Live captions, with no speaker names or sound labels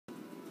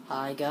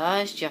Hi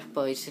guys,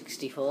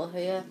 Jackboy64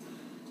 here,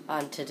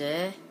 and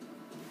today,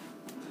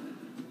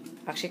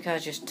 actually can I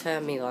just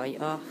turn my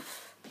light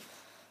off?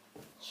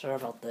 Sorry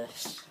about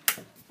this.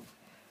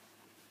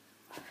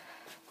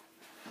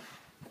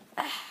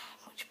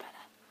 Much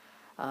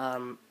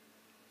better.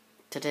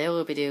 Today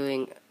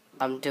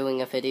I'm doing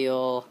a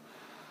video.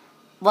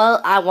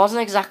 Well, I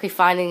wasn't exactly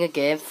finding a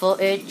game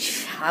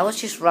footage. I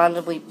was just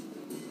randomly,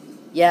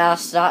 I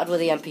started with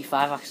the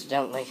MP5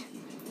 accidentally.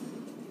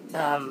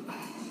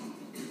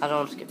 I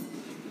don't skip.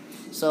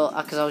 So,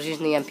 because I was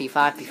using the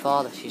MP5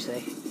 before this, you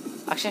see.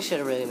 Actually, I should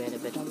have really made a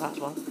vid on that as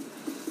well.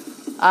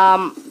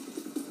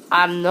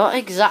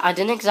 I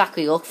didn't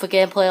exactly look for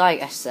gameplay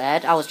like I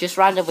said. I was just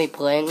randomly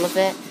playing with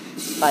it.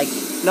 Like,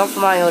 not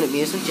for my own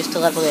amusement, just to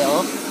level it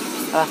up.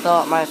 And I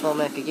thought I might as well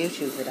make a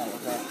YouTube vid out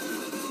of it.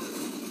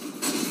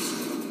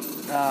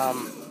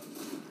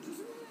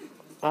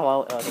 Oh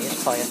well,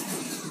 it's quiet.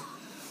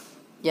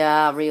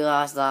 Yeah, I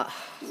realised that.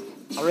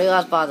 I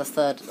realised by the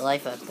third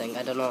life thing,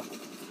 I don't know.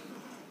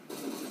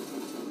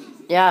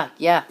 Yeah,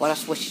 when I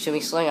switched to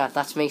me slinger,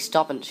 that's me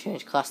stopping to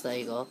change class, there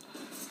you go.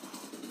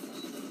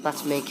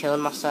 That's me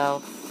killing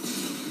myself.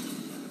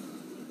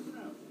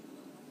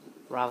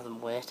 Rather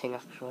than waiting,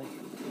 actually.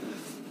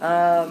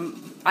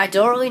 I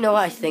don't really know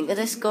what I think of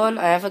this gun.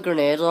 I have a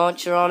grenade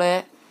launcher on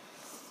it.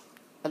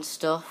 And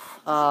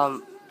stuff.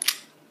 I've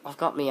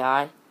got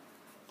my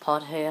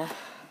iPod here.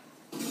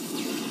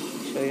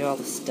 Show you all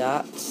the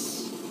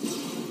stats.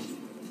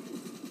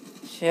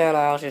 And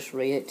I'll just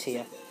read it to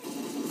you.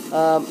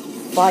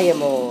 Fire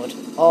mode,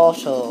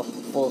 auto,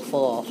 full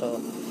auto.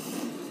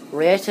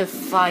 Rate of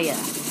fire,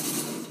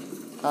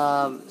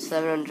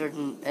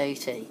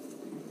 780.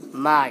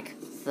 Mag,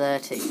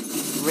 30.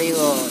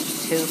 Reload,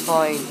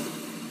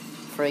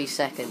 2.3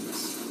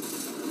 seconds.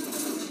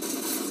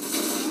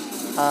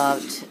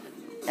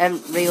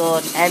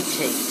 Reload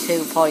empty,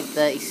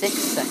 2.36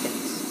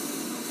 seconds.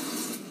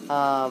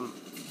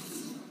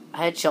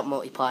 Headshot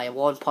multiplier,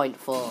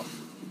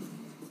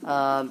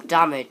 1.4.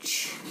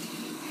 Damage.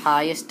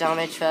 Highest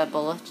damage per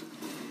bullet,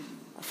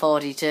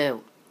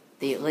 42.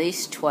 The at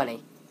least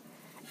 20.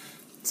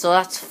 So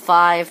that's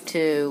 5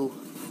 to...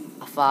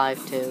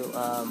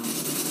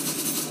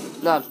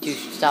 no, you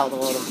should start with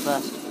the one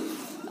first.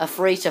 A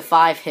 3 to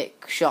 5 hit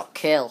shot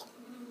kill.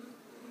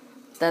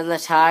 Then the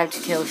time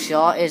to kill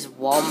shot is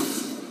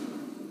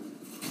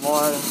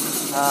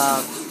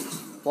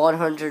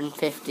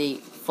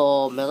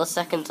 154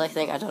 milliseconds, I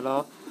think, I don't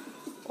know.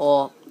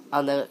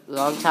 And the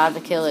long time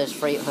to kill is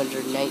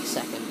 308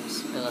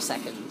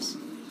 milliseconds.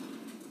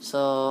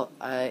 So,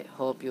 I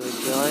hope you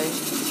enjoyed.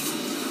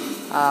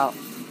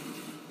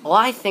 What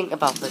I think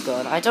about the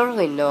gun, I don't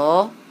really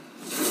know.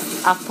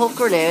 I've put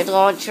grenade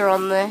launcher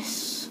on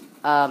this.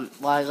 I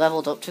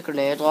leveled up to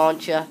grenade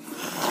launcher.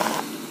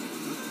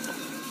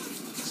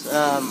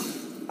 I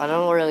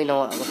don't really know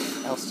what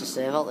else to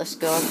say about this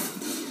gun.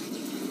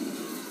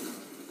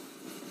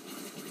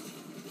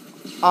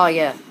 Oh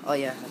yeah, I'll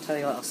tell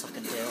you what else I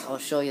can do. I'll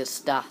show you the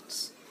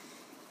stats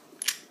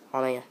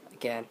on here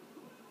again.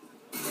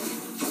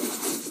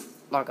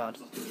 Oh god.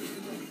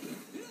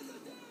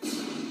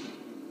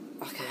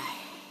 Okay.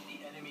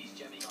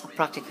 I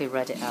practically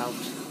read it out.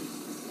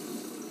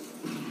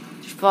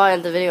 Just before I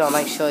end the video, I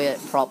might show you it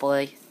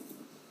properly.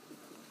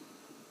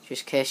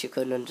 Just in case you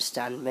couldn't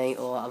understand me,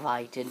 or if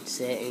I didn't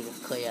say it in a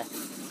clear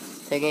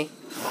thingy.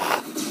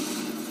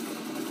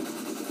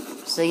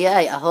 So yeah,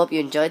 I hope you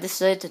enjoyed this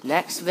vid.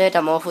 Next vid,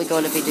 I'm hopefully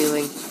going to be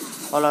doing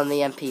one on the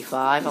MP5.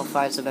 I'll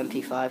find some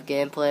MP5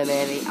 gameplay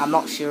maybe. I'm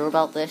not sure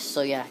about this,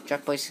 so yeah,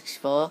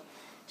 Jackboy64.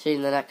 See you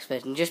in the next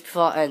vid. And just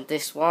before I end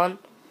this one,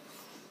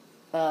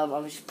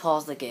 I'll just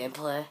pause the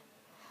gameplay.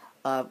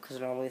 Because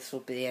normally this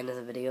would be the end of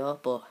the video,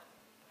 but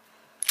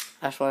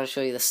I just want to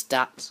show you the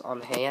stats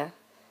on here.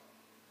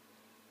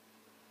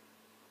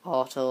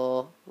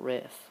 Auto,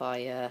 rate of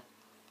fire.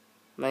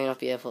 May not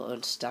be able to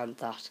understand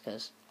that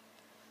because...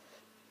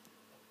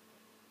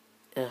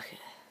 Okay.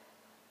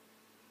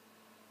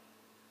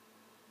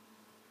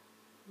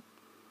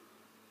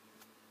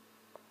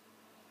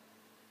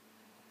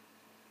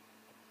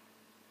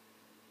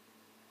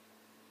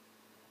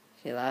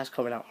 See, that's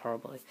coming out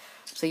horribly.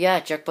 So yeah,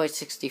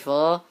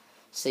 Jackboy64.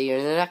 See you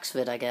in the next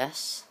vid, I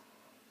guess.